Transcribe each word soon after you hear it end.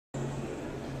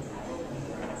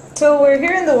So we're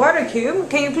here in the Water Cube.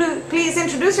 Can you please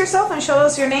introduce yourself and show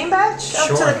us your name badge up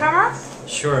to the camera?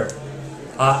 Sure.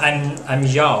 I'm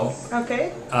Yao.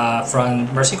 Okay.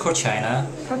 From Mercy Corp China.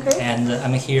 Okay. And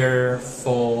I'm here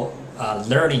for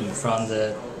learning from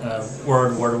the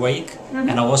World Water Week,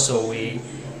 and also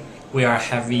we are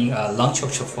having a launch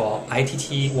workshop for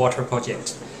ITT Water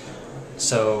Project.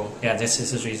 So yeah, this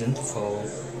is the reason for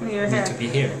me to be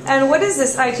here. And what is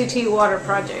this ITT Water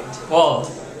Project?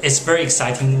 Well, it's a very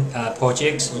exciting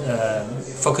project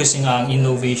focusing on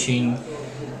innovation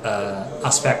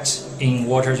aspects in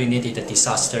water-related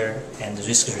disaster and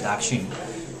risk reduction.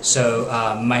 So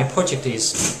my project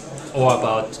is all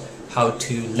about how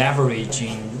to leverage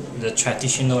the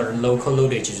traditional or local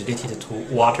knowledge related to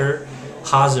water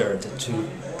hazard to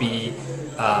be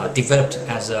developed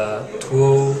as a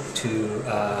tool to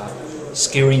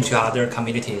scale into other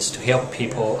communities to help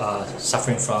people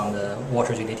suffering from the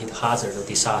water-related hazard or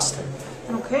disaster.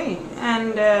 Okay,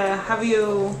 and have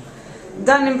you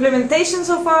done implementation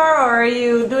so far, or are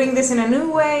you doing this in a new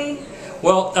way?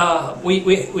 Well,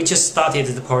 we just started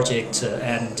the project,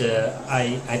 and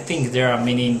I think there are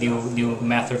many new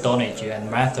methodology and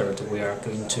method we are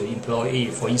going to employ.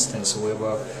 For instance, we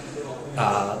were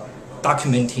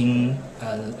documenting,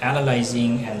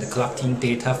 analyzing, and collecting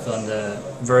data from the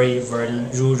very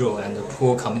rural and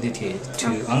poor community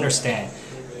to understand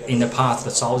in the past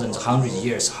thousands, hundreds of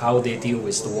years how they deal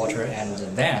with the water, and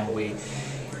then we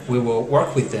will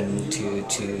work with them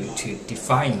to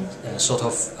define a sort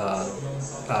of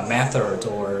method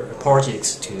or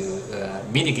projects to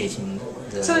mitigating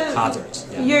the hazards.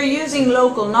 Yeah. You're using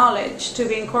local knowledge to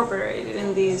be incorporated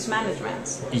in these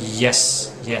managements.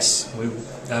 Yes.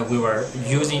 We were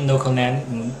using local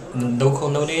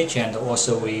knowledge, and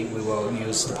also we will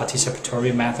use the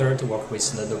participatory method to work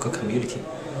with the local community.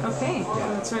 Okay, yeah.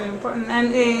 That's really important.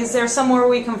 And is there somewhere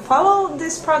we can follow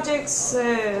this project's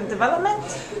development?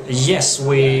 Yes,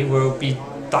 we will be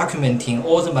documenting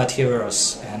all the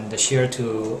materials and share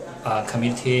to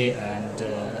community and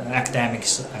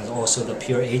academics and also the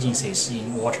peer agencies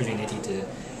in water-related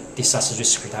disaster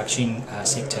risk reduction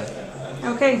sector.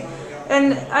 Okay,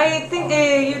 and I think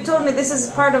you told me this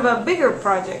is part of a bigger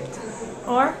project,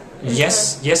 or?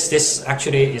 Yes, this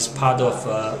actually is part of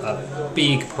a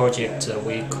big project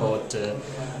we called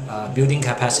building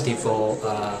capacity for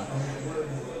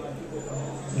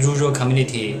rural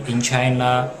community in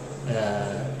China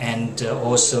and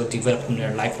also developing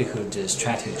their livelihood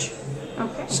strategy.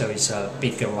 Okay. So it's a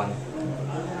bigger one.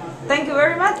 Thank you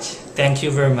very much. Thank you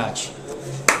very much.